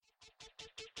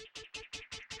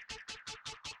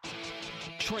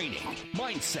Training,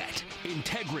 mindset,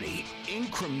 integrity,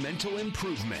 incremental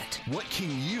improvement. What can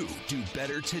you do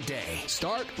better today?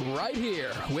 Start right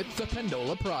here with the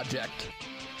Pendola Project.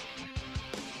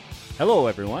 Hello,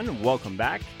 everyone. Welcome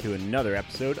back to another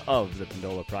episode of the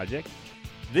Pendola Project.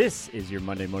 This is your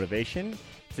Monday Motivation.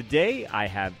 Today, I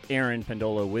have Aaron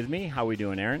Pendola with me. How are we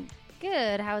doing, Aaron?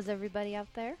 Good. How's everybody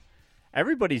out there?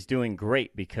 Everybody's doing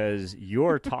great because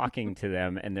you're talking to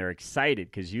them and they're excited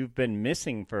because you've been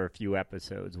missing for a few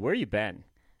episodes. Where you been?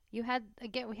 We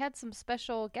had some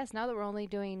special guests. Now that we're only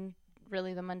doing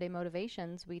really the Monday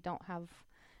Motivations, we don't have,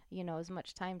 as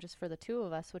much time just for the two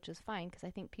of us, which is fine because I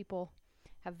think people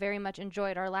have very much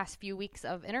enjoyed our last few weeks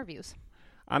of interviews.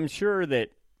 I'm sure that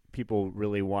people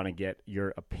really want to get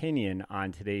your opinion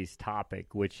on today's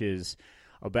topic, which is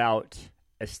about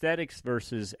aesthetics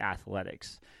versus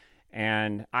athletics.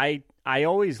 And I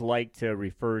always like to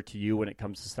refer to you when it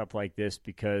comes to stuff like this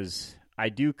because I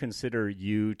do consider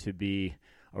you to be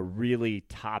a really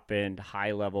top-end,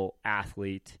 high-level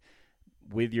athlete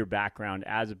with your background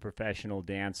as a professional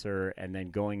dancer and then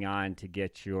going on to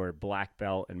get your black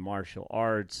belt in martial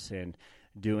arts and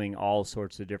doing all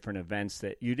sorts of different events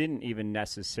that you didn't even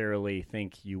necessarily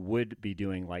think you would be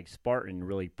doing, like Spartan,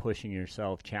 really pushing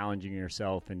yourself, challenging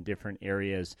yourself in different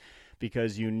areas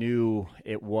because you knew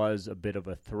it was a bit of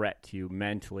a threat to you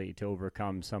mentally to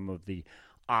overcome some of the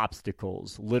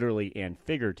obstacles, literally and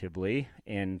figuratively,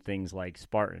 in things like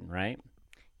Spartan, right?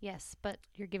 Yes, but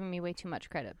you're giving me way too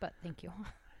much credit, but thank you.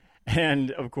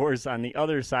 And, of course, on the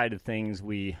other side of things,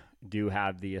 we do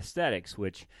have the aesthetics,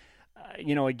 which,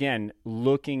 again,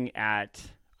 looking at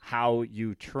how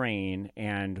you train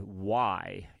and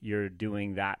why you're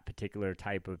doing that particular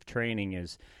type of training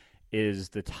is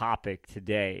the topic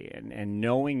today. And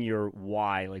knowing your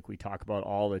why, like we talk about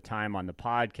all the time on the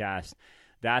podcast,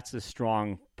 that's a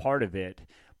strong part of it.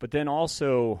 But then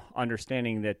also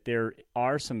understanding that there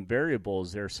are some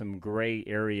variables, there are some gray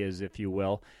areas, if you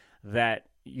will, that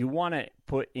you want to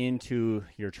put into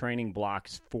your training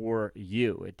blocks for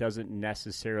you. It doesn't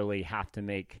necessarily have to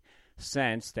make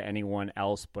sense to anyone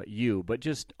else but you. But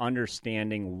just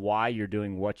understanding why you're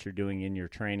doing what you're doing in your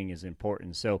training is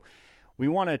important. So we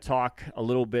want to talk a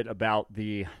little bit about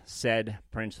the SAID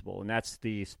principle, and that's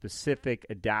the specific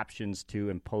adaptations to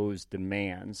imposed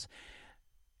demands.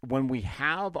 When we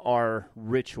have our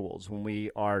rituals, when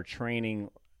we are training,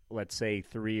 let's say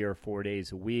 3 or 4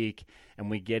 days a week,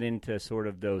 and we get into sort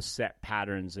of those set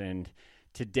patterns, and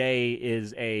today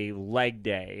is a leg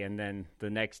day, and then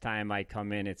the next time I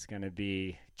come in, it's going to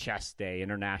be chest day,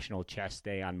 International Chest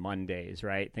Day on Mondays,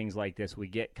 right? Things like this. We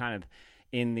get kind of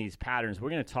in these patterns.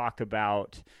 We're going to talk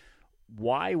about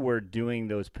why we're doing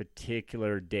those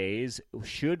particular days.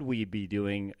 Should we be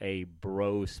doing a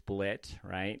bro split,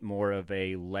 right? More of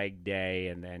a leg day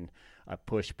and then a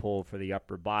push-pull for the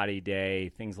upper body day,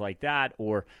 things like that?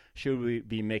 Or should we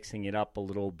be mixing it up a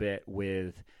little bit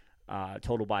with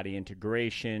total body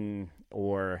integration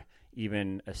or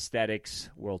even aesthetics?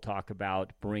 We'll talk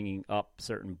about bringing up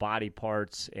certain body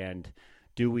parts, and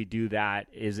do we do that?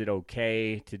 Is it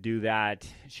okay to do that?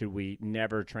 Should we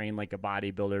never train like a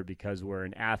bodybuilder because we're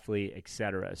an athlete,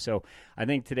 etc.? So I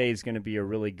think today is going to be a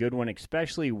really good one,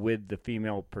 especially with the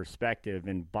female perspective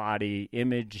and body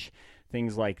image,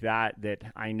 things like that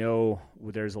I know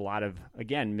there's a lot of,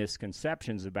 again,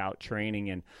 misconceptions about training.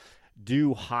 And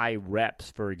do high reps,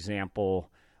 for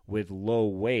example, with low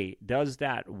weight. Does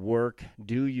that work?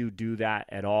 Do you do that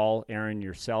at all, Aaron,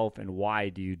 yourself? And why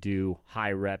do you do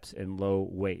high reps and low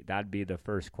weight? That'd be the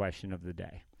first question of the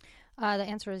day. The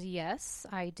answer is yes,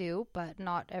 I do, but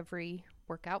not every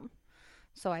workout.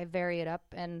 So I vary it up.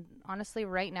 And honestly,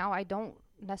 right now, I don't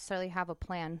necessarily have a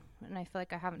plan. And I feel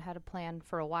like I haven't had a plan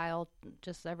for a while.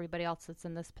 Just everybody else that's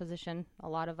in this position, a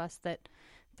lot of us, that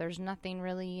there's nothing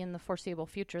really in the foreseeable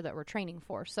future that we're training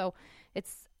for. So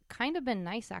it's kind of been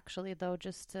nice, actually, though,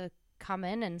 just to come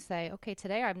in and say, okay,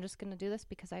 today I'm just going to do this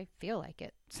because I feel like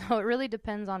it. So it really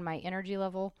depends on my energy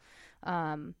level,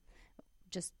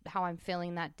 just how I'm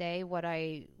feeling that day, what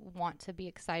I want to be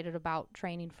excited about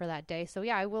training for that day. So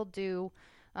yeah, I will do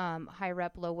high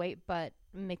rep, low weight, but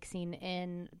mixing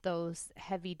in those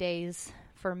heavy days.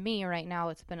 For me right now,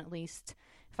 it's been at least,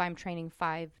 if I'm training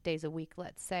 5 days a week,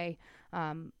 let's say,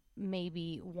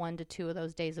 maybe 1 to 2 of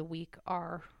those days a week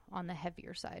are on the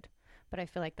heavier side. But I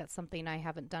feel like that's something I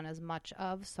haven't done as much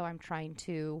of, so I'm trying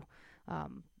to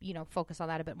focus on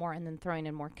that a bit more, and then throwing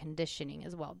in more conditioning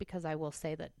as well, because I will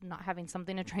say that not having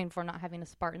something to train for, not having a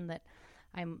Spartan that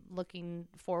I'm looking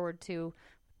forward to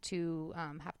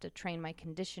have to train my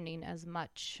conditioning as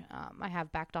much. I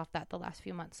have backed off that the last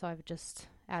few months, so I've just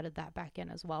added that back in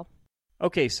as well.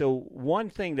 Okay, so one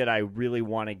thing that I really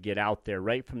want to get out there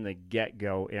right from the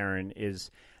get-go, Aaron,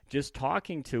 is just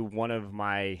talking to one of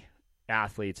my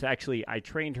athletes. Actually, I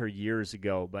trained her years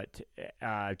ago, but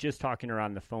just talking to her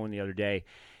on the phone the other day,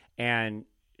 and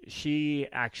she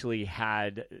actually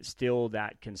had still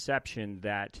that conception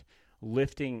that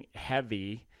lifting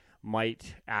heavy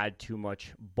might add too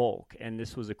much bulk. And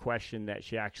this was a question that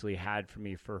she actually had for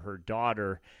me for her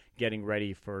daughter getting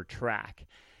ready for track.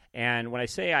 And when I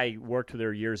say I worked with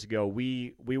her years ago,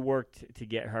 we worked to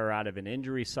get her out of an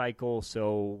injury cycle.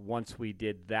 So once we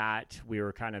did that, we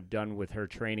were kind of done with her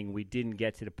training. We didn't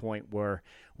get to the point where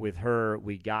with her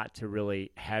we got to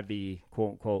really heavy,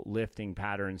 quote-unquote, lifting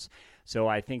patterns. So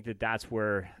I think that that's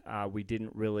where we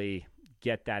didn't really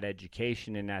get that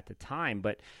education in at the time.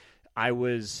 But I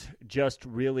was just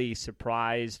really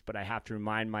surprised, but I have to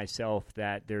remind myself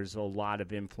that there's a lot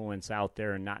of influence out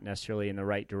there and not necessarily in the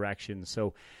right direction.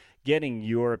 So getting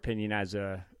your opinion as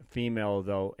a female,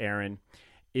 though, Aaron,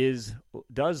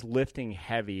 does lifting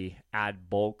heavy add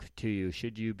bulk to you?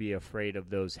 Should you be afraid of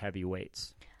those heavy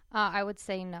weights? I would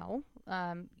say no.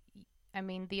 I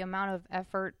mean, the amount of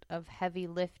effort of heavy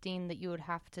lifting that you would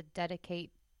have to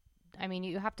dedicate, I mean,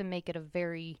 you have to make it a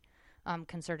very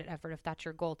concerted effort if that's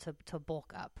your goal to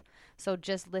bulk up. So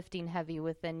just lifting heavy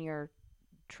within your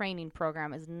training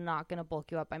program is not going to bulk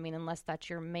you up. I mean, unless that's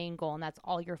your main goal and that's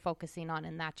all you're focusing on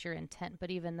and that's your intent. But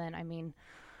even then, I mean,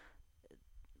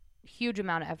 huge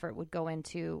amount of effort would go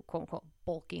into quote unquote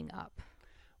bulking up.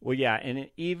 Well, yeah. And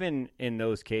even in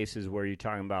those cases where you're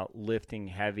talking about lifting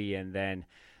heavy and then,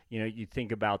 you know, you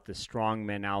think about the strong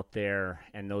men out there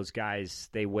and those guys,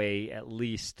 they weigh at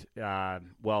least, they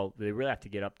really have to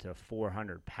get up to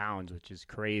 400 pounds, which is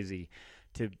crazy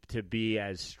to be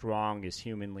as strong as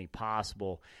humanly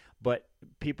possible. But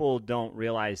people don't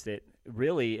realize that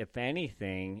really, if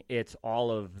anything, it's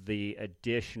all of the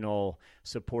additional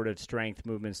supportive strength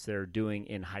movements they're doing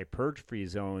in hypertrophy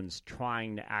zones,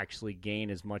 trying to actually gain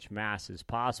as much mass as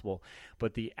possible.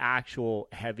 But the actual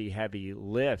heavy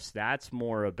lifts, that's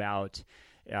more about,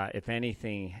 if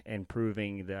anything,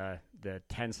 improving the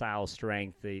tensile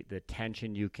strength, the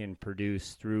tension you can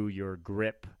produce through your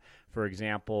grip, for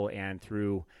example, and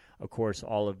through, of course,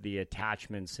 all of the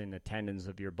attachments in the tendons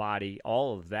of your body.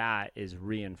 All of that is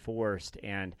reinforced,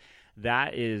 and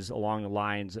that is along the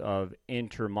lines of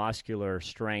intermuscular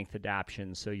strength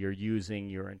adaptation. So you're using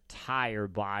your entire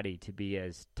body to be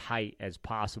as tight as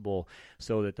possible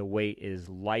so that the weight is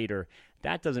lighter.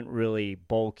 That doesn't really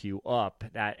bulk you up.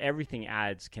 That everything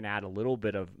can add a little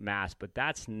bit of mass, but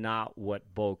that's not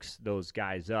what bulks those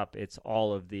guys up. It's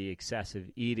all of the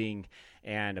excessive eating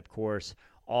and, of course,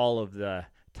 all of the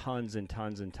tons and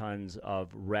tons and tons of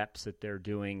reps that they're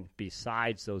doing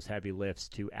besides those heavy lifts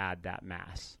to add that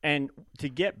mass. And to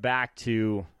get back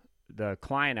to the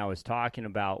client I was talking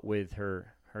about with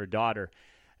her daughter,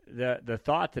 the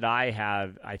thought that I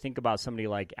have, I think about somebody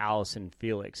like Allison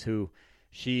Felix, who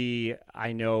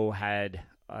I know had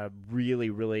a really,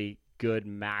 really good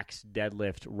max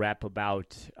deadlift rep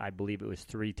about, I believe it was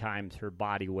 3 times her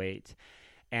body weight.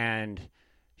 And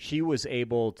she was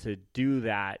able to do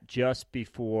that just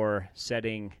before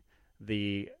setting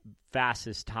the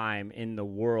fastest time in the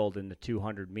world in the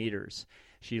 200 meters.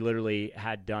 She literally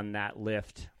had done that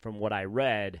lift, from what I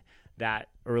read, that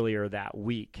earlier that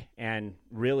week, and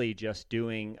really just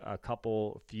doing a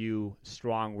few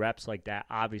strong reps like that,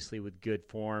 obviously with good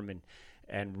form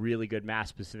and really good mass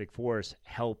specific force,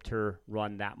 helped her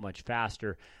run that much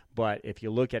faster. But if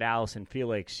you look at Allison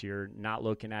Felix, you're not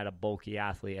looking at a bulky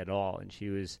athlete at all, and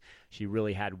she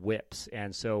really had whips.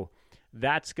 And so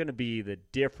that's going to be the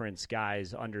difference,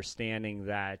 guys, understanding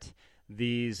that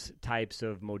these types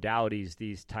of modalities,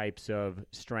 these types of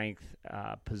strength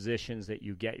positions that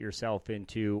you get yourself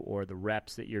into, or the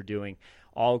reps that you're doing,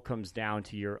 all comes down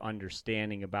to your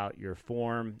understanding about your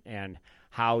form and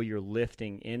how you're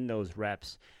lifting in those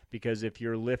reps. Because if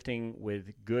you're lifting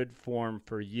with good form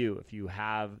for you, if you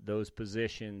have those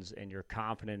positions and you're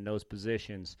confident in those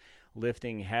positions,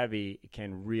 lifting heavy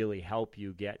can really help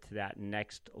you get to that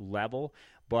next level.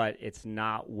 But it's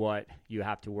not what you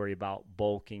have to worry about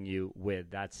bulking you with.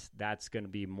 That's going to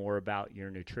be more about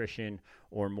your nutrition,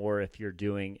 or more if you're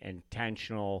doing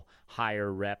intentional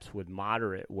higher reps with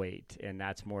moderate weight, and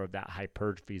that's more of that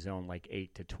hypertrophy zone, like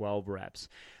 8 to 12 reps.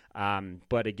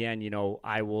 But again,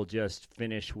 I will just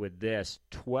finish with this.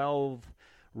 12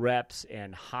 reps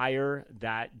and higher,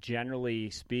 that generally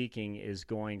speaking is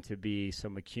going to be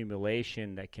some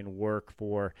accumulation that can work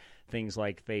for things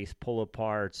like face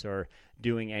pull-aparts or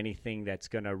doing anything that's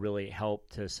going to really help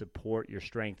to support your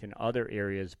strength in other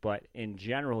areas. But in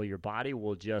general, your body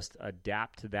will just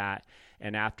adapt to that,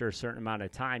 and after a certain amount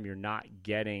of time, you're not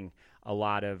getting a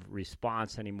lot of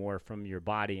response anymore from your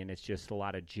body, and it's just a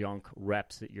lot of junk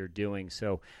reps that you're doing.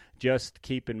 So just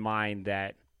keep in mind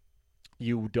that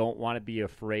you don't want to be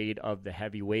afraid of the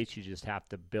heavy weights. You just have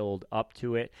to build up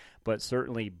to it. But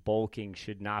certainly bulking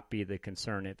should not be the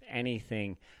concern. If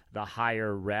anything, the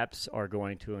higher reps are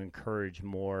going to encourage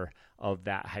more of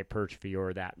that hypertrophy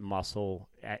or that muscle,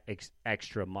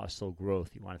 extra muscle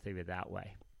growth. You want to think of it that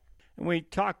way. And we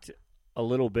talked a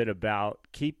little bit about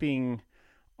keeping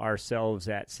ourselves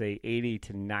at, say, 80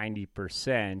 to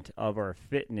 90% of our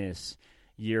fitness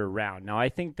year round. Now, I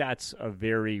think that's a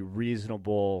very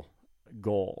reasonable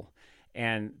goal.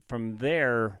 And from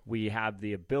there, we have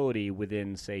the ability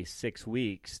within, say, 6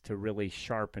 weeks to really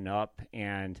sharpen up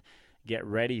and get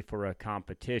ready for a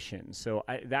competition. So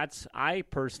I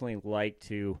personally like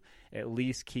to at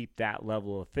least keep that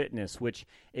level of fitness, which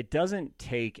it doesn't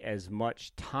take as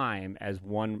much time as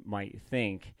one might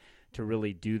think to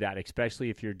really do that, especially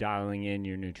if you're dialing in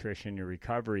your nutrition, your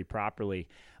recovery properly.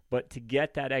 But to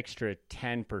get that extra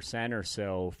 10% or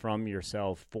so from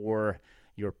yourself for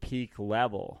your peak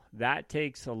level, that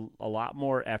takes a lot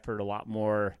more effort, a lot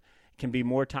more, can be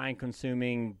more time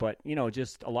consuming, but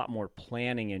just a lot more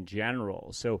planning in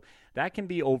general. So that can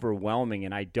be overwhelming,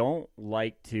 and I don't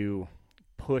like to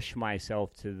push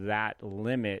myself to that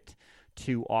limit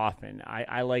too often.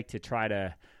 I like to try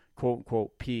to quote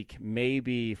unquote peak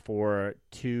maybe for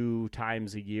 2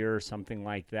 times a year, something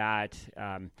like that.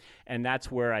 And that's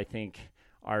where I think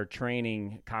our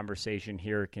training conversation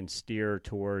here can steer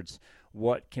towards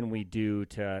what can we do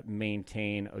to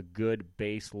maintain a good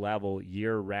base level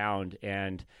year round,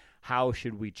 and how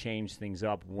should we change things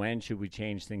up, when should we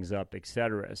change things up,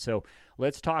 etc. So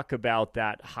let's talk about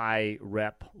that high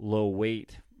rep, low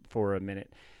weight for a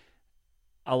minute.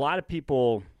 A lot of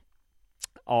people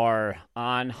are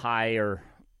on higher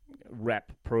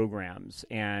rep programs,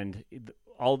 and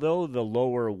although the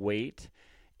lower weight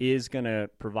is going to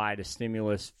provide a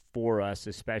stimulus for us,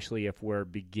 especially if we're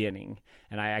beginning.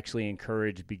 And I actually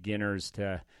encourage beginners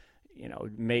to,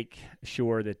 make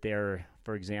sure that they're,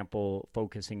 for example,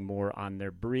 focusing more on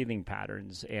their breathing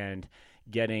patterns and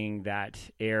getting that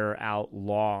air out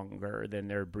longer than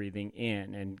they're breathing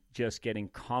in, and just getting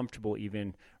comfortable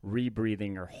even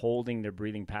rebreathing or holding their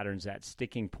breathing patterns at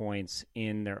sticking points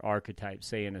in their archetype.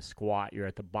 Say in a squat, you're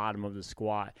at the bottom of the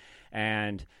squat,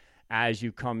 and as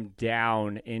you come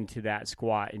down into that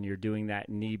squat and you're doing that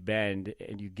knee bend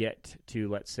and you get to,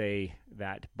 let's say,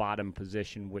 that bottom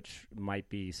position, which might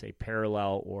be, say,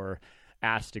 parallel or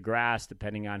ass to grass,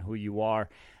 depending on who you are,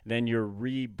 then you're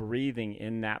rebreathing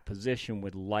in that position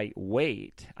with light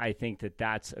weight. I think that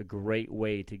that's a great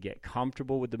way to get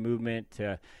comfortable with the movement,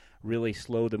 to really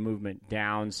slow the movement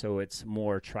down so it's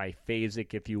more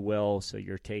triphasic, if you will. So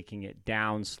you're taking it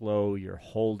down slow, you're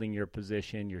holding your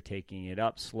position, you're taking it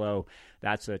up slow.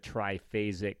 That's a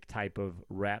triphasic type of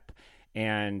rep.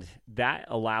 And that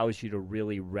allows you to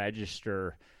really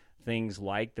register things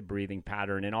like the breathing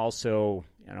pattern. And also,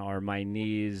 are my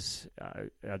knees,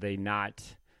 are they not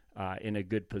in a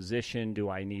good position? Do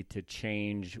I need to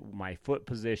change my foot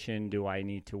position? Do I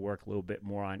need to work a little bit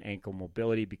more on ankle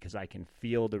mobility because I can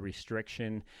feel the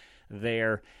restriction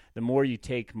there? The more you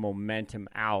take momentum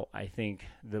out, I think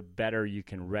the better you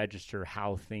can register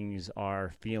how things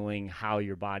are feeling, how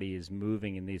your body is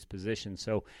moving in these positions.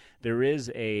 So there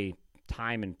is a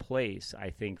time and place,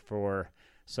 I think, for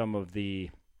some of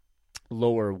the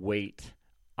lower weight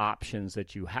options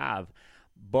that you have.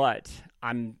 But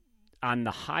I'm on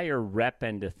the higher rep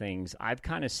end of things, I've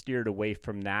kind of steered away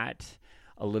from that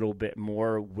a little bit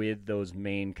more with those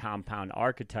main compound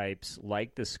archetypes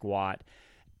like the squat.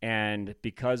 And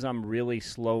because I'm really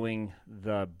slowing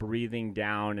the breathing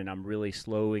down and I'm really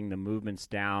slowing the movements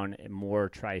down and more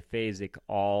triphasic,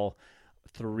 all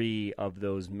 3 of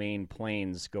those main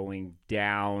planes going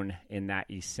down in that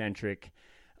eccentric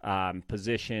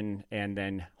position and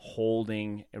then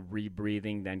holding,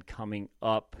 rebreathing, then coming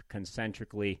up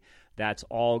concentrically, that's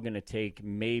all going to take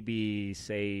maybe,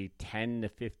 say, 10 to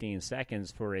 15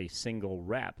 seconds for a single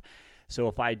rep. So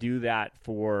if I do that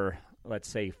for, let's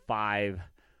say, 5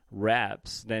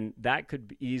 reps, then that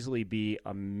could easily be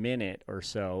a minute or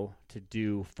so to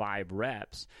do 5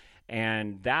 reps.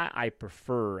 And that I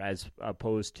prefer as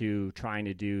opposed to trying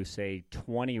to do, say,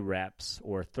 20 reps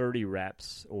or 30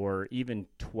 reps or even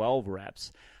 12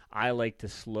 reps. I like to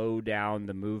slow down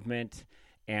the movement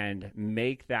and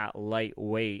make that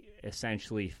lightweight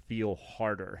essentially feel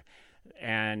harder.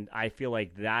 And I feel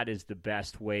like that is the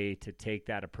best way to take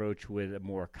that approach with a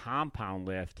more compound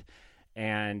lift.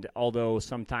 And although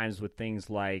sometimes with things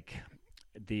like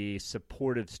the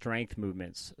supportive strength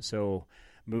movements, so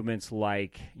movements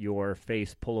like your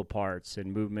face pull-aparts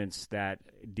and movements that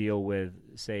deal with,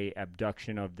 say,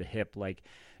 abduction of the hip, like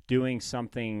doing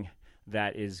something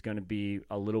that is going to be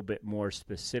a little bit more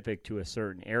specific to a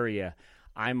certain area,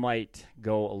 I might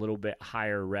go a little bit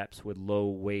higher reps with low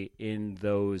weight in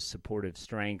those supportive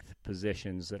strength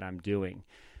positions that I'm doing.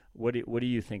 What do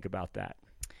you think about that?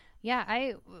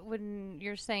 Yeah, when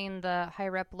you're saying the high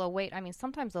rep, low weight, I mean,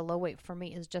 sometimes the low weight for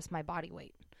me is just my body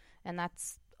weight. And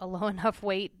that's a low enough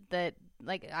weight that,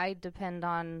 like, I depend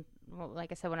on, well,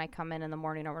 like I said, when I come in the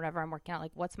morning or whenever I'm working out,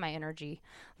 like, what's my energy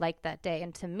like that day?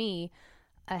 And to me,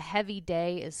 a heavy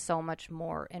day is so much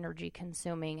more energy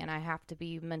consuming, and I have to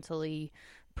be mentally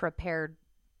prepared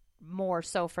more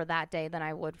so for that day than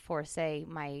I would for, say,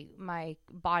 my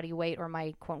body weight or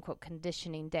my quote unquote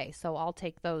conditioning day. So I'll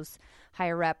take those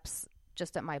higher reps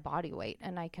just at my body weight,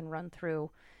 and I can run through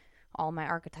all my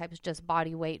archetypes just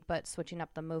body weight, but switching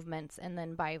up the movements. And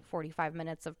then by 45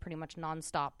 minutes of pretty much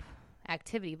nonstop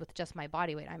activity with just my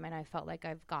body weight, I mean, I felt like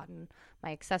I've gotten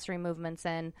my accessory movements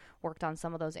in, worked on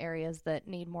some of those areas that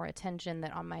need more attention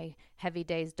that on my heavy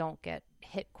days don't get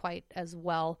hit quite as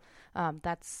well.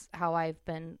 That's how I've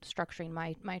been structuring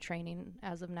my training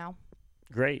as of now.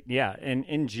 Great. Yeah. And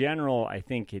in general, I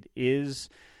think it is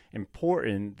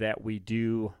important that we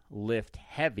do lift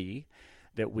heavy,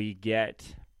 that we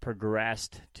get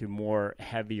progressed to more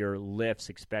heavier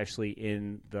lifts, especially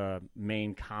in the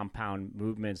main compound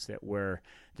movements that we're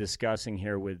discussing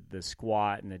here with the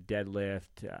squat and the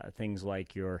deadlift, things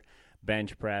like your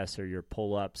bench press or your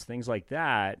pull-ups, things like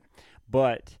that.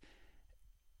 But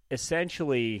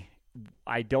essentially,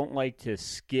 I don't like to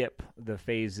skip the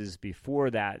phases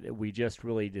before that we just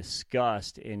really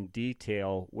discussed in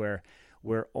detail, where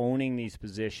we're owning these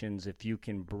positions. If you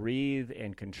can breathe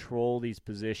and control these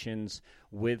positions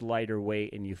with lighter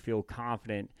weight and you feel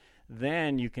confident,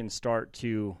 then you can start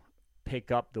to pick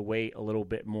up the weight a little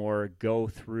bit more, go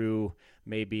through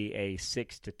maybe a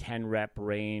 6 to 10 rep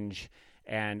range,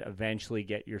 and eventually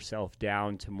get yourself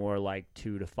down to more like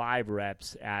 2 to 5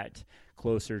 reps at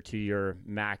closer to your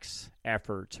max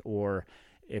effort. Or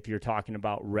if you're talking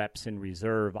about reps in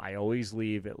reserve, I always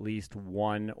leave at least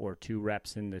 1 or 2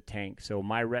 reps in the tank. So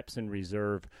my reps in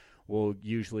reserve will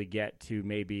usually get to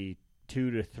maybe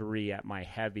 2 to 3 at my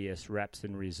heaviest reps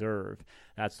in reserve.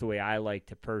 That's the way I like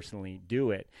to personally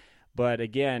do it. But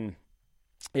again,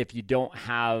 if you don't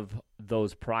have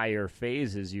those prior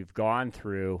phases you've gone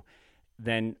through,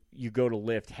 then you go to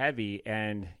lift heavy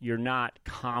and you're not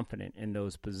confident in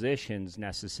those positions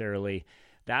necessarily.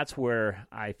 That's where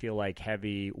I feel like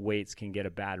heavy weights can get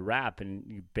a bad rap, and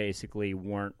you basically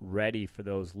weren't ready for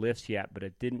those lifts yet, but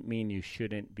it didn't mean you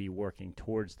shouldn't be working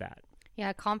towards that.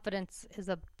 Yeah, confidence is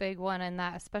a big one in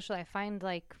that, especially I find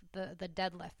like the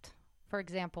deadlift, for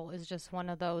example, is just one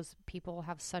of those people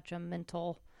have such a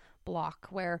mental block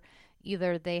where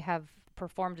either they have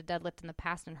performed a deadlift in the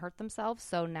past and hurt themselves,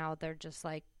 so now they're just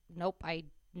like, nope, I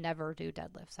never do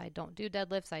deadlifts. I don't do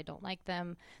deadlifts. I don't like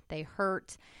them. They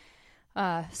hurt.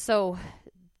 So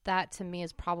that to me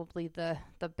is probably the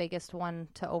biggest one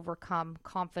to overcome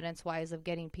confidence-wise, of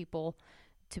getting people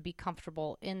to be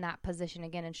comfortable in that position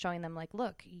again and showing them like,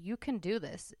 look, you can do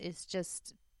this. It's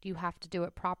just you have to do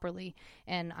it properly,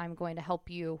 and I'm going to help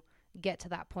you get to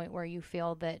that point where you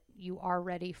feel that you are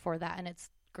ready for that. And it's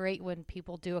great when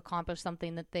people do accomplish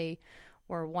something that they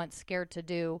were once scared to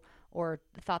do or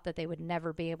thought that they would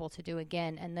never be able to do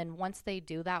again. And then once they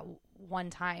do that one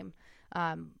time,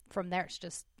 from there,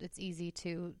 it's easy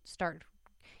to start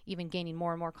even gaining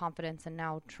more and more confidence and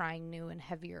now trying new and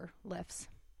heavier lifts.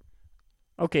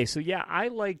 Okay, so yeah, I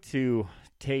like to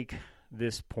take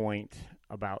this point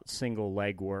about single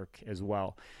leg work as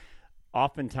well.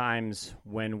 Oftentimes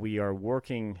when we are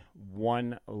working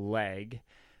one leg,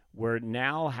 we're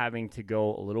now having to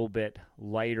go a little bit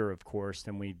lighter, of course,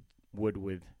 than we would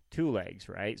with 2 legs,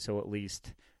 right? So at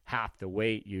least half the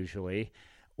weight usually,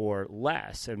 or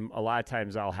less. And a lot of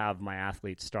times I'll have my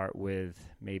athletes start with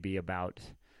maybe about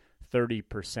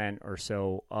 30% or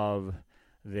so of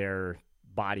their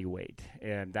body weight.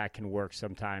 And that can work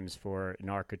sometimes for an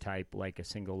archetype like a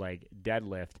single leg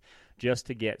deadlift, just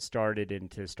to get started and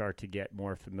to start to get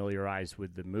more familiarized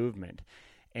with the movement.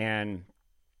 And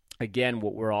again,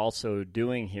 what we're also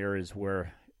doing here is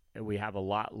we have a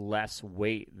lot less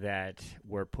weight that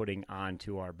we're putting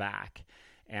onto our back.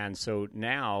 And so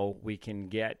now we can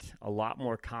get a lot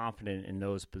more confident in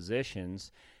those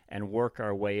positions. and work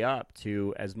our way up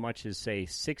to as much as, say,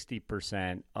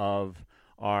 60% of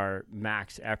our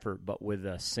max effort, but with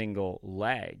a single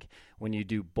leg. When you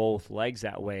do both legs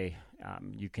that way,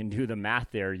 you can do the math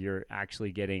there. You're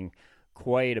actually getting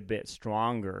quite a bit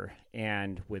stronger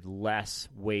and with less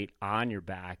weight on your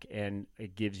back, and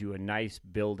it gives you a nice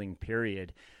building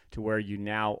period to where you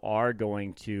now are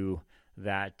going to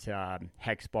that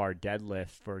hex bar deadlift,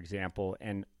 for example,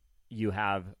 and you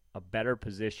have a better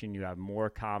position, you have more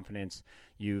confidence,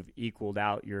 you've equaled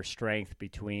out your strength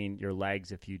between your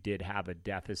legs. If you did have a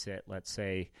deficit, let's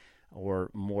say, or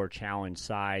more challenged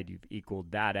side, you've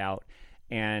equaled that out.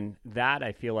 And that,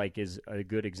 I feel like, is a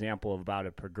good example of about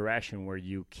a progression where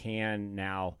you can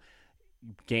now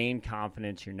gain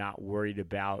confidence. You're not worried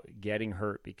about getting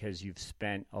hurt because you've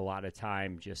spent a lot of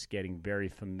time just getting very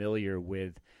familiar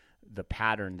with the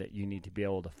pattern that you need to be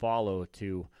able to follow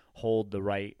to hold the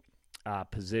right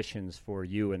positions for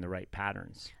you and the right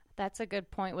patterns. That's a good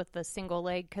point with the single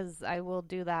leg, because I will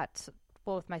do that,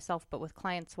 well, with myself, but with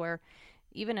clients, where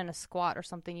even in a squat or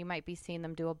something, you might be seeing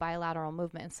them do a bilateral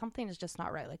movement and something is just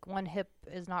not right. Like one hip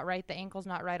is not right, the ankle's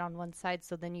not right on one side.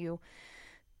 So then you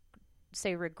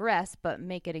say regress, but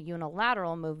make it a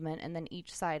unilateral movement, and then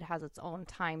each side has its own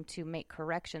time to make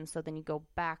corrections. So then you go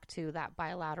back to that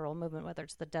bilateral movement, whether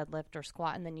it's the deadlift or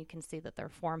squat, and then you can see that their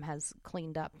form has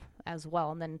cleaned up as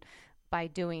well. And then by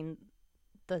doing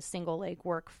the single leg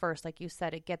work first, like you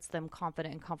said, it gets them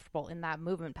confident and comfortable in that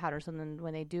movement pattern. And then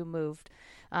when they do move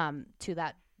to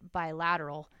that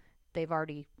bilateral, they've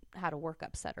already had a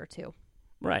workup set or two.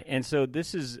 Right. And so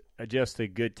this is just a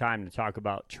good time to talk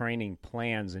about training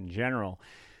plans in general.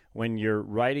 When you're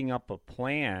writing up a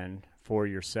plan for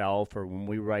yourself, or when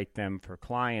we write them for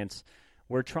clients,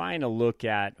 we're trying to look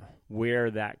at where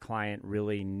that client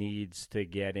really needs to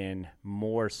get in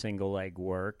more single leg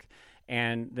work,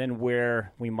 and then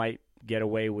where we might get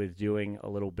away with doing a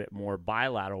little bit more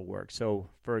bilateral work. So,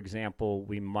 for example,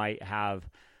 we might have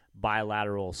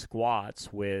bilateral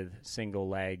squats with single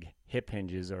leg hip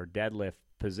hinges or deadlift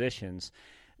positions.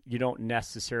 You don't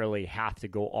necessarily have to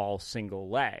go all single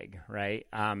leg, right?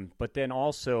 But then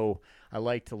also, I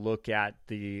like to look at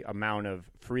the amount of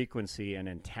frequency and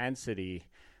intensity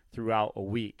throughout a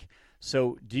week.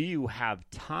 So do you have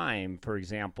time, for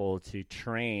example, to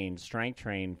strength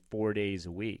train 4 days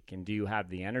a week? And do you have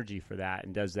the energy for that?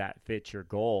 And does that fit your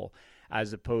goal?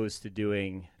 As opposed to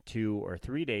doing 2 or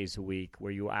 3 days a week,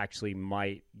 where you actually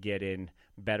might get in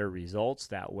better results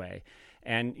that way.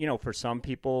 And, for some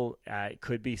people, it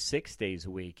could be 6 days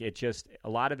a week. A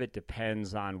lot of it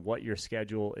depends on what your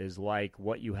schedule is like,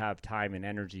 what you have time and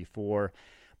energy for.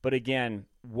 But again,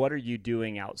 what are you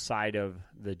doing outside of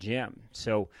the gym?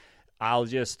 So I'll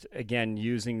just, again,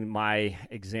 using my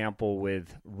example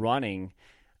with running,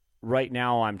 right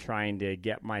now I'm trying to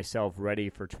get myself ready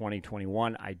for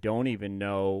 2021. I don't even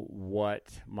know what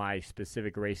my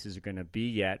specific races are going to be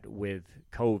yet with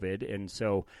COVID. And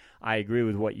so I agree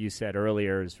with what you said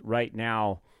earlier, is right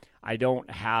now I don't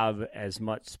have as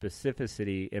much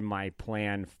specificity in my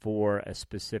plan for a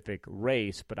specific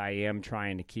race, but I am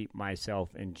trying to keep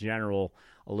myself in general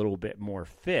a little bit more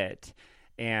fit.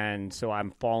 And so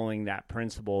I'm following that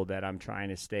principle that I'm trying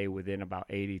to stay within about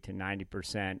 80 to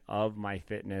 90% of my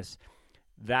fitness.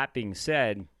 That being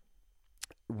said,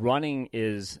 running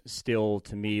is still,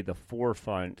 to me, the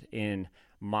forefront in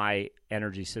my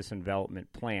energy system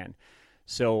development plan.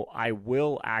 So I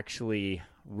will actually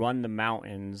run the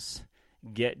mountains,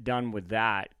 get done with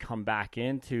that, come back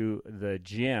into the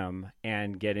gym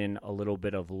and get in a little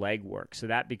bit of leg work. So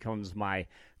that becomes my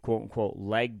quote-unquote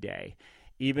leg day.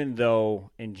 Even though,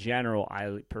 in general,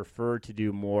 I prefer to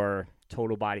do more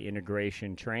total body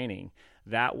integration training,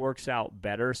 that works out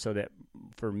better so that,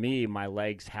 for me, my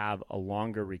legs have a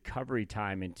longer recovery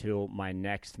time until my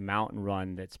next mountain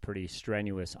run that's pretty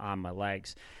strenuous on my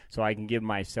legs. So I can give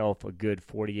myself a good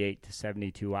 48 to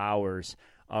 72 hours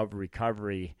of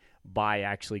recovery by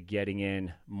actually getting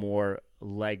in more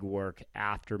leg work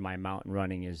after my mountain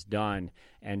running is done,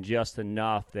 and just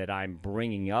enough that I'm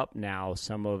bringing up now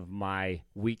some of my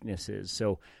weaknesses.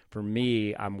 So for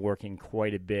me, I'm working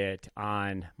quite a bit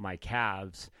on my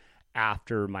calves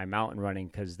after my mountain running,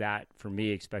 because that, for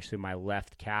me, especially my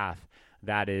left calf,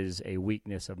 that is a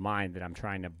weakness of mine that I'm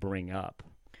trying to bring up.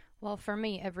 Well, for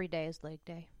me, every day is leg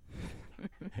day.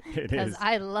 It is. Because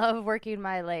I love working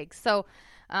my legs. So,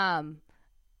 I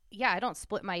don't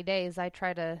split my days. I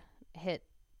try to hit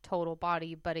total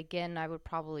body, but again, I would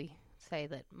probably say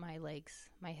that my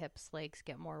hips, legs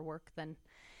get more work than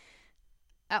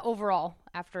overall,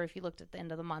 after if you looked at the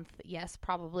end of the month, yes,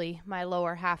 probably my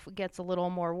lower half gets a little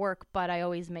more work, but I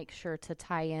always make sure to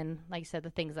tie in, like I said, the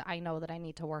things that I know that I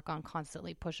need to work on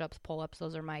constantly. Push-ups, pull-ups,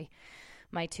 those are my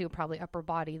two probably upper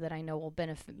body that I know will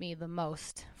benefit me the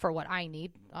most for what I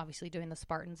need. Obviously, doing the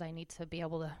Spartans, I need to be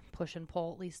able to push and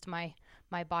pull at least my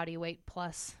body weight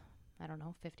plus, I don't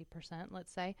know, 50%,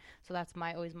 let's say. So that's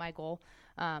always my goal.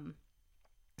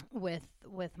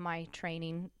 With my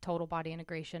training, total body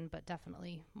integration, but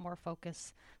definitely more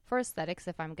focus for aesthetics.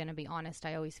 If I'm going to be honest,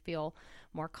 I always feel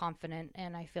more confident,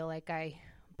 and I feel like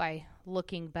by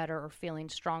looking better or feeling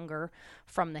stronger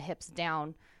from the hips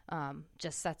down,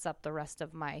 just sets up the rest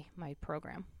of my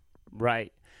program.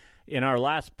 Right. In our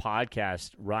last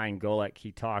podcast, Ryan Golek,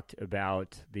 he talked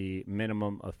about the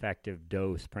minimum effective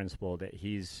dose principle that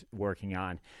he's working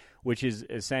on, which is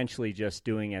essentially just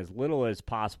doing as little as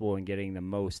possible and getting the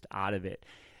most out of it.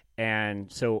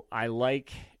 And so I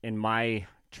like, in my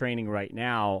training right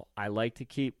now, I like to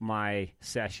keep my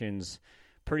sessions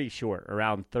pretty short,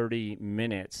 around 30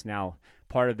 minutes. Now,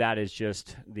 part of that is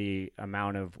just the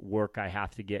amount of work I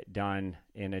have to get done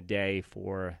in a day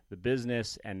for the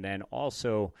business, and then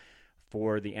also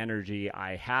for the energy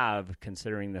I have,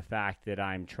 considering the fact that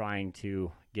I'm trying to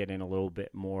get in a little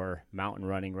bit more mountain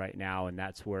running right now, and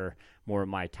that's where more of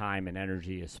my time and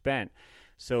energy is spent.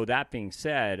 So that being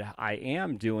said, I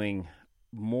am doing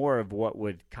more of what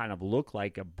would kind of look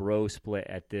like a bro split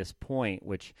at this point,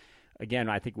 which again,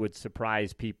 I think would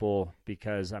surprise people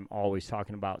because I'm always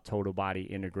talking about total body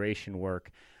integration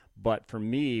work. But for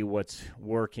me, what's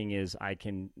working is I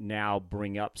can now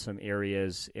bring up some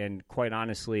areas, and quite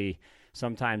honestly,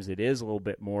 sometimes it is a little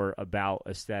bit more about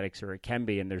aesthetics, or it can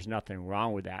be, and there's nothing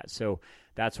wrong with that. So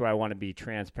that's where I want to be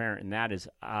transparent, and that is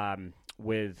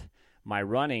with my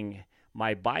running,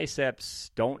 my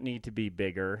biceps don't need to be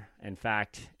bigger. In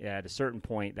fact, at a certain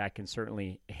point, that can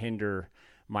certainly hinder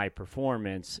my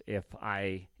performance if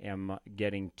I am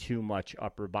getting too much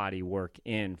upper body work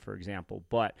in, for example.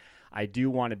 But I do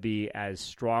want to be as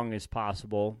strong as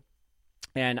possible,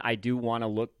 and I do want to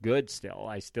look good still.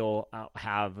 I still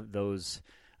have those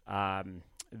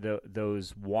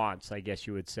those wants, I guess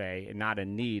you would say, and not a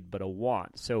need, but a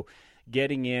want. So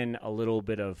getting in a little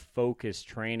bit of focus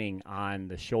training on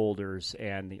the shoulders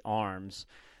and the arms,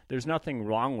 there's nothing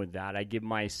wrong with that. I give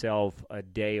myself a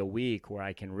day a week where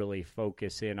I can really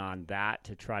focus in on that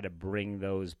to try to bring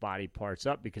those body parts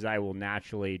up, because I will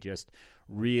naturally just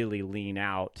really lean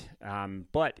out.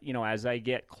 But, you know, as I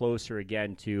get closer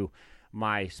again to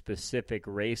my specific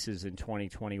races in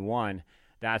 2021,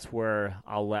 that's where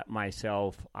I'll let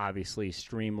myself obviously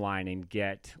streamline and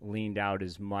get leaned out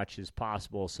as much as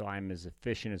possible so I'm as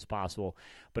efficient as possible.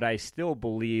 But I still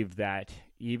believe that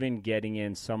even getting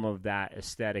in some of that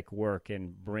aesthetic work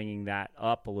and bringing that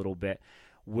up a little bit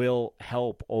will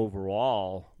help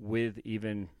overall with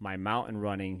even my mountain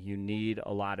running. You need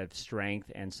a lot of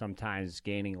strength, and sometimes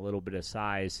gaining a little bit of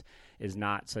size is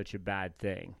not such a bad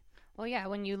thing. Well, yeah,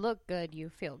 when you look good, you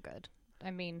feel good.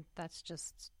 I mean, that's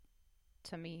just,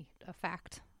 to me, a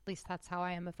fact. At least that's how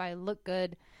I am. If I look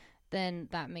good, then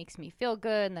that makes me feel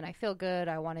good, and then I feel good,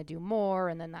 I want to do more,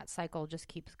 and then that cycle just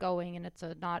keeps going, and it's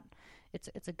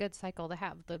a good cycle to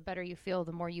have. The better you feel,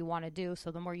 the more you want to do, so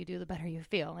the more you do, the better you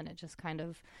feel, and it just kind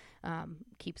of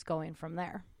keeps going from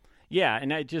there. Yeah,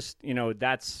 and I just, you know,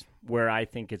 that's where I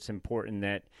think it's important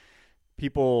that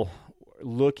people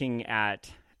looking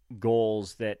at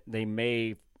goals that they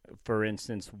may, for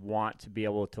instance, want to be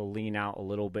able to lean out a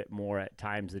little bit more at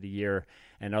times of the year,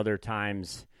 and other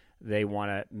times they want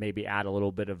to maybe add a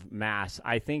little bit of mass.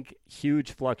 I think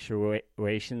huge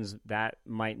fluctuations, that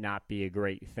might not be a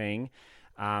great thing.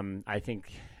 I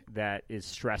think that is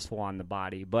stressful on the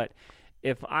body. But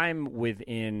if I'm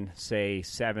within, say,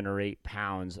 7 or 8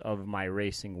 pounds of my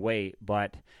racing weight,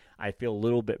 but I feel a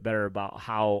little bit better about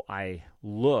how I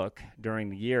look during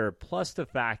the year, plus the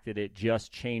fact that it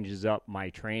just changes up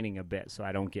my training a bit so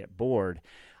I don't get bored,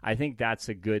 I think that's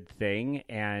a good thing.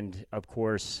 And, of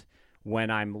course,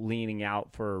 when I'm leaning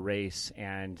out for a race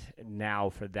and now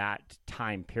for that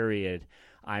time period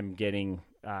I'm getting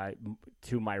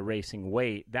to my racing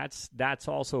weight, that's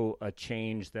also a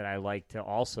change that I like to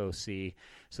also see.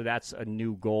 So that's a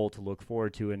new goal to look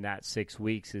forward to in that 6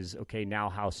 weeks is, okay,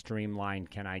 now how streamlined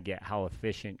can I get? How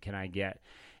efficient can I get?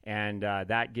 And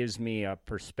that gives me a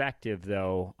perspective,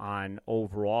 though, on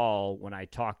overall when I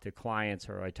talk to clients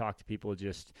or I talk to people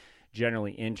just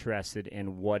generally interested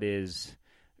in what is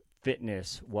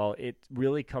fitness. Well, it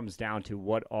really comes down to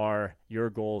what are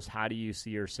your goals? How do you see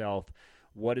yourself?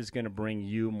 What is going to bring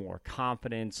you more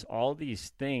confidence? All these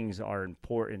things are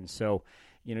important. So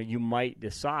you might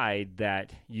decide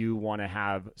that you want to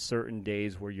have certain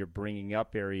days where you're bringing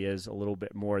up areas a little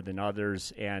bit more than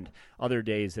others, and other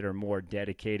days that are more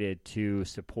dedicated to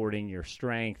supporting your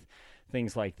strength,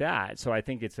 things like that. So I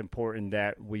think it's important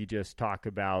that we just talk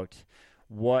about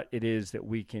what it is that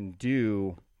we can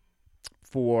do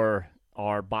for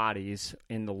our bodies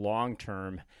in the long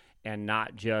term, and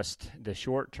not just the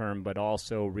short term, but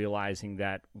also realizing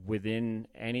that within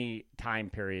any time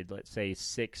period, let's say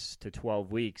 6 to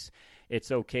 12 weeks,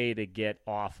 it's okay to get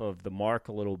off of the mark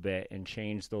a little bit and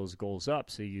change those goals up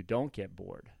so you don't get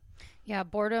bored. Yeah,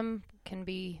 boredom can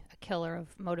be a killer of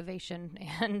motivation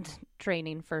and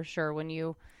training for sure. When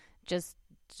you just,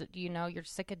 you're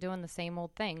sick of doing the same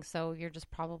old thing, so you're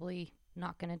just probably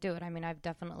not going to do it. I mean, I've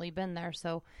definitely been there,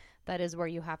 so that is where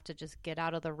you have to just get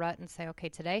out of the rut and say, okay,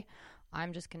 today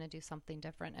I'm just going to do something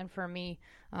different. And for me,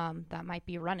 that might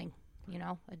be running,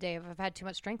 a day if I've had too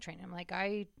much strength training. I'm like,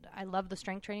 I love the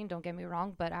strength training, don't get me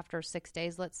wrong, but after 6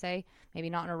 days, let's say, maybe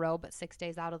not in a row, but 6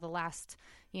 days out of the last,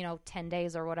 10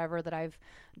 days or whatever that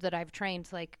I've trained,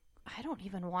 like, I don't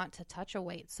even want to touch a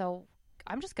weight. So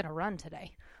I'm just going to run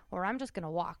today, or I'm just going to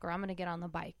walk, or I'm going to get on the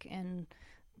bike, and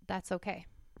that's okay.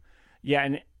 Yeah,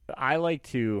 and I like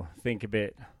to think of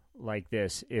it like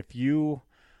this. If you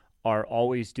are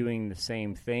always doing the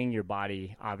same thing, your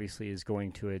body obviously is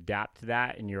going to adapt to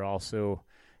that, and you're also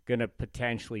going to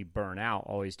potentially burn out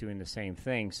always doing the same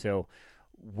thing. So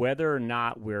whether or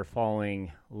not we're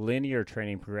following linear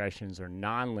training progressions or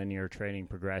non-linear training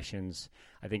progressions,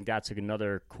 I think that's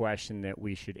another question that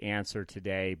we should answer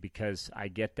today, because I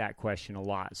get that question a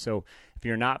lot. So if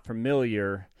you're not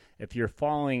familiar, if you're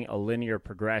following a linear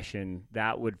progression,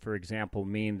 that would, for example,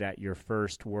 mean that you're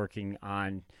first working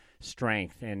on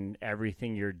strength and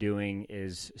everything you're doing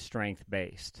is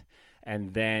strength-based.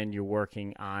 And then you're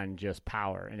working on just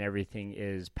power and everything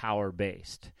is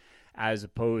power-based, as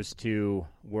opposed to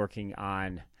working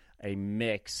on a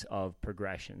mix of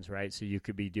progressions, right? So you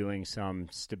could be doing some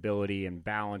stability and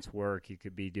balance work. You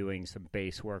could be doing some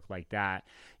base work like that.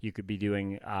 You could be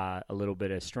doing a little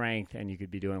bit of strength, and you could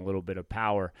be doing a little bit of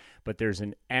power. But there's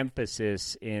an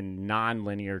emphasis in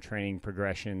non-linear training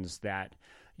progressions that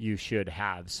you should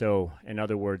have. So in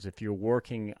other words, if you're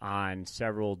working on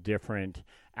several different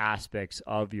aspects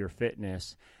of your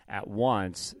fitness at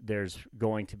once, there's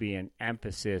going to be an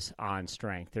emphasis on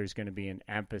strength. There's going to be an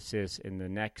emphasis in the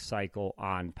next cycle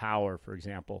on power, for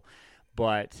example.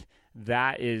 But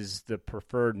that is the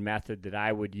preferred method that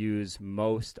I would use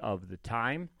most of the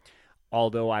time.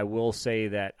 Although I will say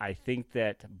that I think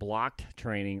that blocked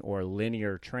training or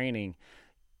linear training,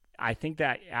 I think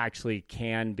that actually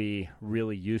can be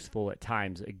really useful at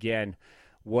times. Again,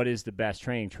 what is the best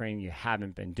training you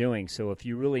haven't been doing? So if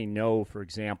you really know, for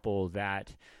example,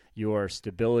 that your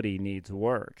stability needs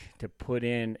work, to put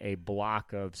in a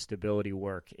block of stability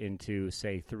work into,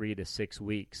 say, 3 to 6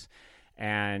 weeks.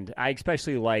 And I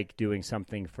especially like doing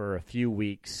something for a few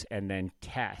weeks and then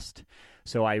test.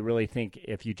 So I really think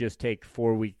if you just take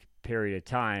 4-week period of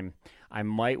time, I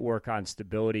might work on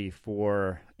stability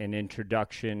for an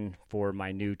introduction for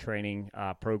my new training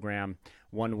program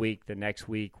 1 week. The next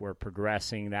week we're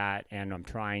progressing that, and I'm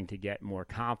trying to get more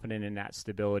confident in that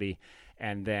stability.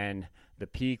 And then the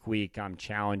peak week, I'm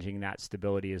challenging that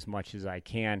stability as much as I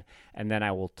can, and then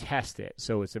I will test it.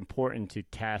 So it's important to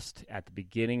test at the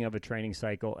beginning of a training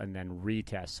cycle and then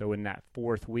retest. So in that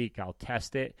 4th week, I'll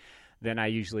test it. Then I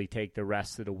usually take the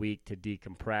rest of the week to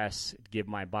decompress, give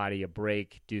my body a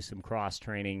break, do some cross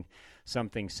training,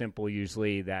 something simple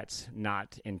usually that's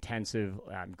not intensive,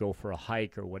 go for a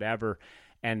hike or whatever.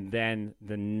 And then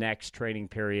the next training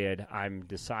period, I'm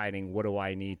deciding, what do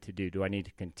I need to do? Do I need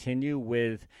to continue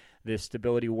with this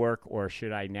stability work, or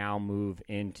should I now move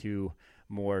into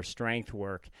more strength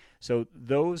work? So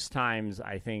those times,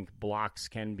 I think blocks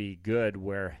can be good,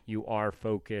 where you are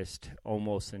focused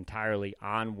almost entirely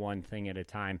on one thing at a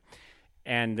time.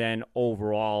 And then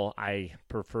overall, I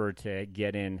prefer to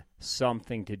get in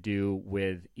something to do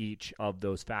with each of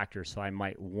those factors. So I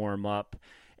might warm up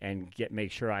and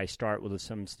make sure I start with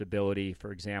some stability,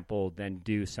 for example, then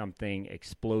do something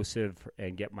explosive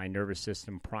and get my nervous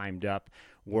system primed up,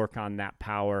 work on that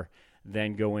power,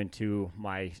 then go into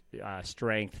my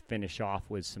strength, finish off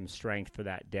with some strength for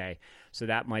that day. So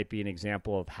that might be an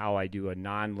example of how I do a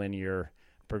nonlinear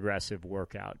progressive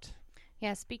workout.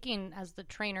 Yeah, speaking as the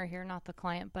trainer here, not the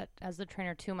client, but as the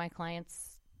trainer to my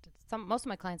clients, most of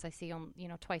my clients I see on,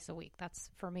 twice a week.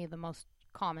 That's for me the most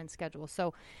common schedule.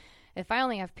 So if I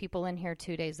only have people in here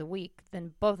 2 days a week,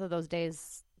 then both of those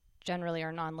days generally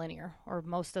are nonlinear, or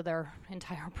most of their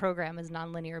entire program is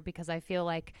nonlinear, because I feel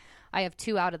like I have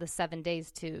 2 out of the 7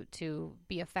 days to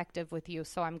be effective with you.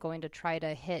 So I'm going to try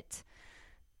to hit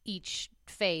each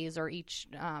phase, or each,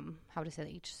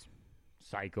 each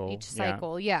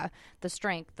cycle. Yeah. The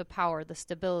strength, the power, the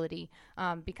stability,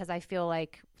 because I feel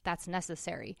like that's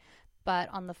necessary. But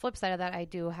on the flip side of that, I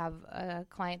do have a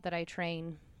client that I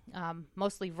train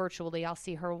mostly virtually. I'll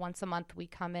see her once a month. We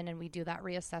come in and we do that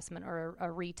reassessment or a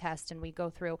retest, and we go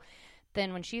through.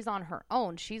 Then when she's on her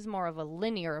own, she's more of a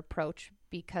linear approach,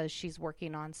 because she's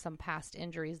working on some past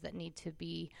injuries that need to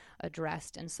be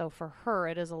addressed. And so for her,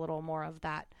 it is a little more of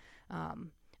that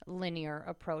linear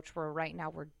approach, where right now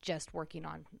we're just working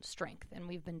on strength. And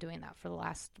we've been doing that for the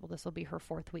last, this will be her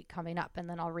 4th week coming up. And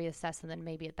then I'll reassess. And then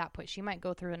maybe at that point, she might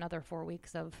go through another 4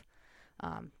 weeks of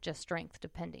just strength,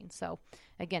 depending. So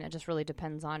again, it just really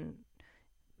depends on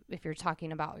if you're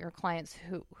talking about your clients,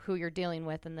 who you're dealing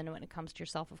with. And then when it comes to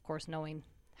yourself, of course, knowing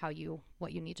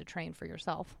what you need to train for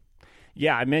yourself.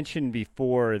 Yeah, I mentioned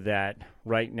before that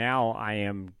right now I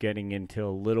am getting into a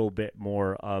little bit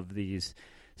more of these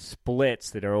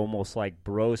splits that are almost like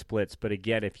bro splits. But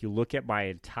again, if you look at my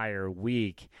entire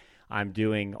week, I'm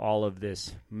doing all of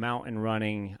this mountain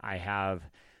running. I have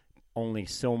only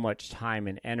so much time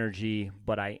and energy,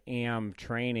 but I am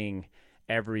training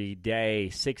every day,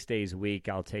 6 days a week.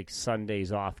 I'll take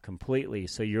Sundays off completely.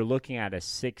 So you're looking at a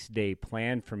 6-day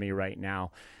plan for me right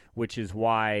now, which is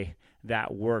why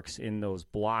that works in those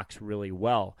blocks really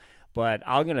well. But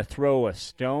I'm going to throw a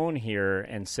stone here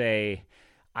and say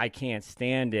I can't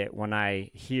stand it when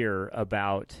I hear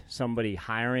about somebody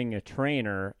hiring a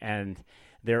trainer and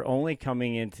they're only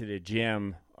coming into the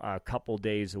gym a couple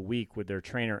days a week with their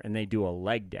trainer, and they do a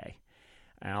leg day.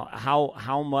 Now,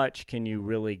 how much can you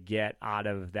really get out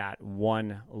of that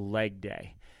one leg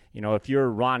day? You know, if you're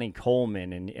Ronnie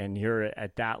Coleman and you're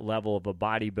at that level of a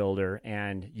bodybuilder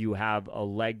and you have a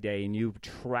leg day and you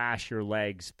trash your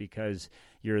legs because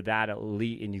you're that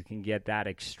elite and you can get that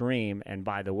extreme, and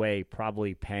by the way,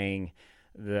 probably paying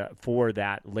for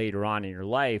that later on in your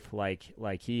life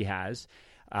like he has,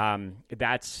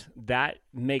 that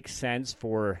makes sense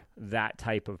for that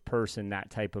type of person, that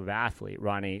type of athlete.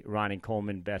 Ronnie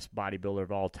Coleman, best bodybuilder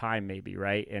of all time, maybe,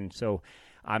 right? And so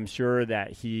I'm sure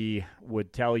that he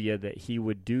would tell you that he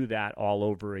would do that all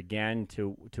over again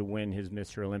to win his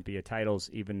Mr. Olympia titles,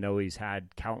 even though he's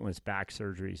had countless back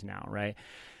surgeries now, right?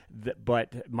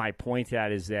 But my point to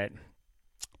that is that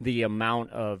the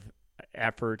amount of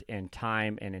effort and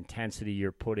time and intensity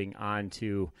you're putting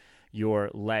onto your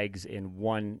legs in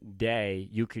one day,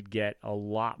 you could get a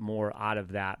lot more out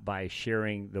of that by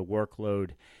sharing the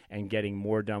workload and getting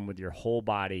more done with your whole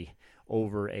body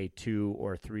over a 2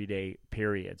 or 3 day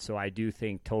period. So I do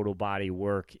think total body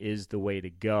work is the way to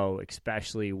go,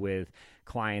 especially with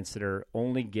clients that are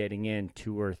only getting in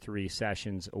 2 or 3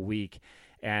 sessions a week.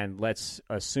 And let's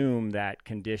assume that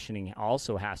conditioning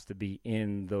also has to be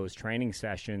in those training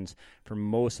sessions. For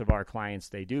most of our clients,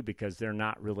 they do, because they're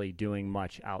not really doing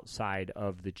much outside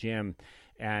of the gym.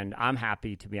 And I'm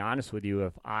happy, to be honest with you,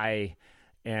 if I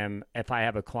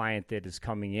have a client that is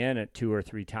coming in at 2 or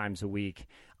 3 times a week,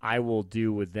 I will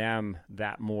do with them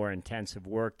that more intensive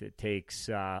work that takes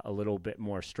a little bit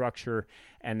more structure.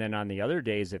 And then on the other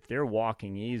days, if they're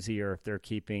walking easy, or if they're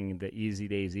keeping the easy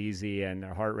days easy and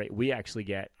their heart rate, we actually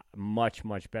get much,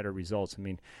 much better results. I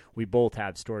mean, we both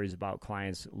have stories about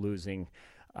clients losing,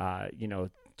 20,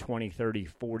 30,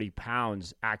 40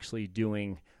 pounds actually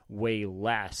doing way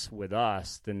less with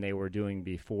us than they were doing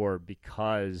before,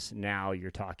 because now you're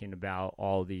talking about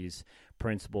all these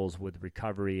principles with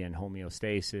recovery and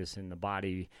homeostasis and the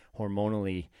body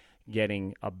hormonally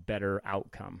getting a better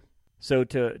outcome. So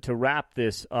to wrap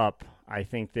this up, I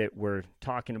think that we're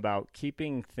talking about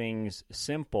keeping things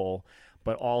simple,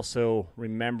 but also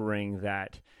remembering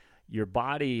that your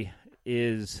body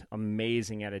is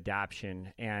amazing at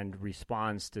adaptation and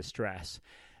responds to stress.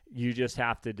 You just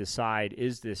have to decide,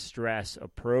 is this stress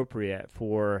appropriate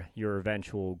for your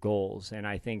eventual goals? And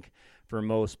I think for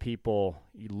most people,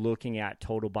 looking at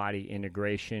total body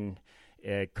integration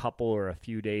a couple or a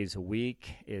few days a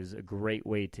week is a great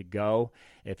way to go.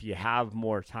 If you have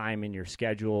more time in your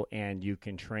schedule and you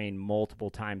can train multiple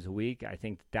times a week, I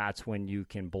think that's when you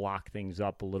can block things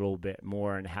up a little bit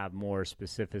more and have more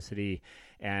specificity.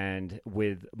 And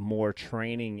with more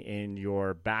training in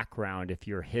your background, if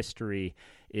your history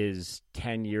is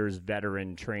 10 years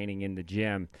veteran training in the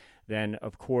gym, then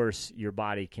of course your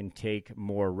body can take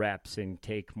more reps and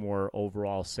take more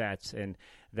overall sets, and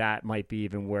that might be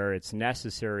even where it's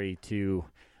necessary to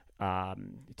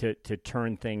to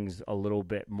turn things a little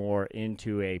bit more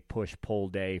into a push-pull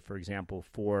day, for example,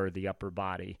 for the upper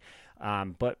body.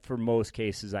 But for most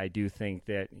cases, I do think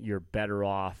that you're better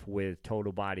off with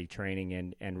total body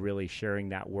training and really sharing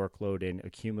that workload and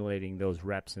accumulating those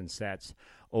reps and sets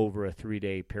over a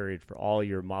 3-day period for all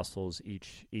your muscles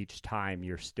each time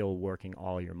you're still working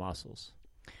all your muscles.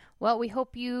 Well, we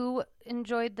hope you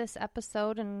enjoyed this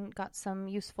episode and got some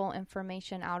useful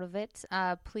information out of it.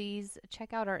 Please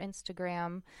check out our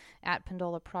Instagram at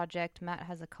Pendola Project. Matt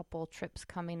has a couple trips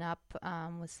coming up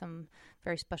with some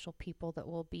very special people that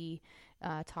we'll be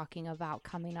talking about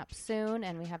coming up soon.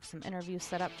 And we have some interviews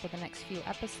set up for the next few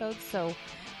episodes. So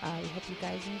we hope you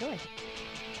guys enjoy.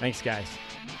 Thanks, guys.